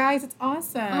 Wow, you guys, it's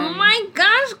awesome. Oh my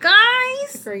gosh,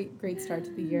 guys. It's a great start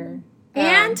to the year.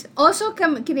 And also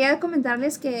quería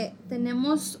comentarles que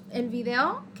tenemos el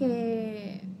video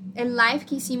el live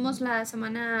que hicimos la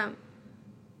semana,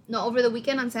 over the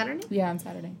weekend on Saturday. Yeah, on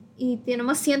Saturday. Y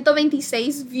tenemos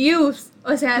 126 views.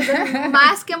 O sea, es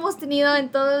más que hemos tenido en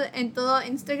todo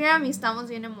Instagram y estamos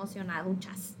bien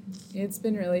emocionaduchas. It's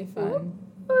been really fun.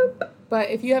 But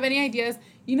if you have any ideas,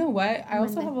 you know what? I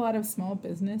also have a lot of small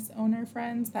business owner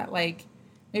friends that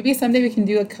maybe someday we can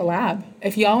do a collab.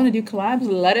 If y'all want to do collabs,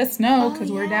 let us know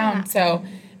because we're down. So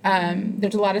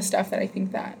there's a lot of stuff that I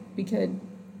think that we can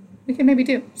maybe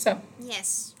do. So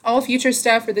yes, all future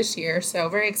stuff for this year. So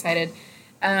very excited.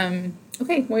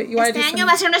 Okay, what you want to do? Este año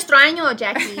va a ser nuestro año,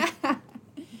 Jackie.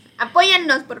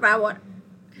 Apóyennos, por favor.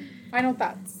 Final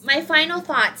thoughts. My final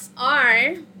thoughts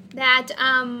are that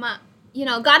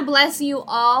God bless you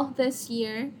all this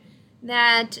year.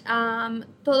 That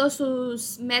todos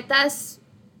sus metas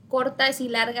cortas y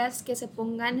largas que se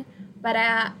pongan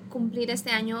para cumplir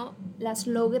este año las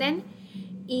logren,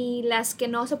 y las que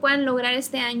no se puedan lograr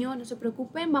este año, no se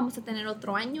preocupen, vamos a tener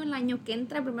otro año, el año que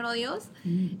entra, primero Dios.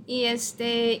 Y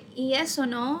eso,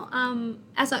 ¿no?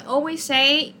 As I always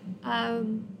say,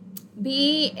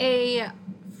 be a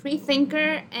free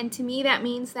thinker, and to me that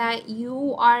means that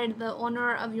you are the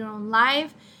owner of your own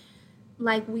life.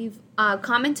 Like we've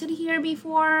commented here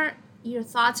before, your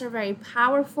thoughts are very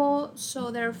powerful,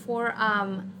 so therefore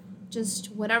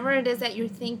just whatever it is that you're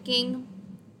thinking,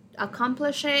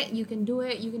 accomplish it. You can do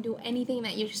it. You can do anything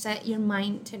that you set your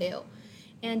mind to do.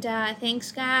 And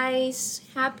thanks, guys.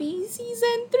 Happy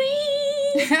season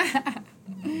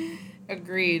 3.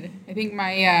 Agreed. I think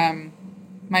my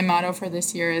motto for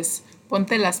this year is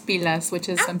ponte las pilas, which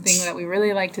is something that we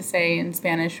really like to say in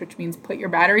Spanish, which means put your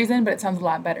batteries in, but it sounds a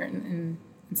lot better in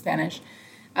Spanish.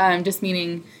 Just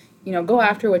meaning, go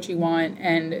after what you want,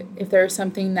 and if there's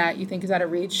something that you think is out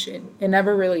of reach, it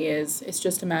never really is. It's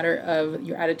just a matter of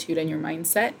your attitude and your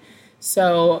mindset.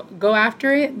 So go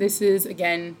after it. This is,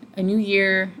 again, a new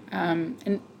year,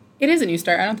 and it is a new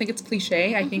start. I don't think it's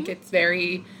cliche. I think it's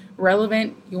very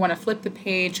relevant. You want to flip the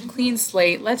page, clean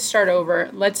slate. Let's start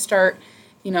over. Let's start,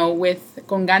 with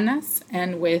con ganas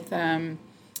and with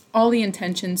all the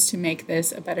intentions to make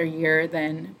this a better year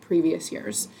than previous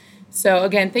years. So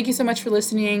again, thank you so much for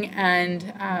listening,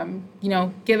 and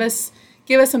give us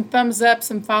some thumbs up,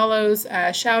 some follows,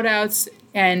 shout outs,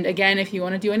 and again, if you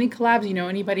want to do any collabs,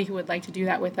 anybody who would like to do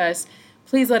that with us,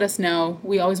 please let us know.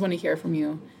 We always want to hear from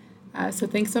you. So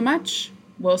thanks so much.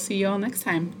 We'll see you all next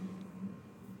time.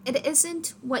 It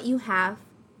isn't what you have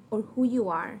or who you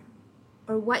are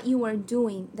or what you are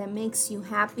doing that makes you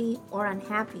happy or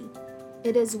unhappy.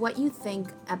 It is what you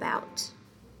think about.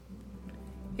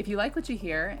 If you like what you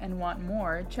hear and want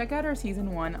more, check out our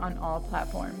Season 1 on all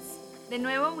platforms. De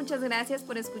nuevo, muchas gracias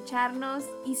por escucharnos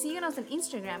y síguenos en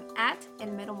Instagram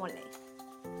 @elmeromole.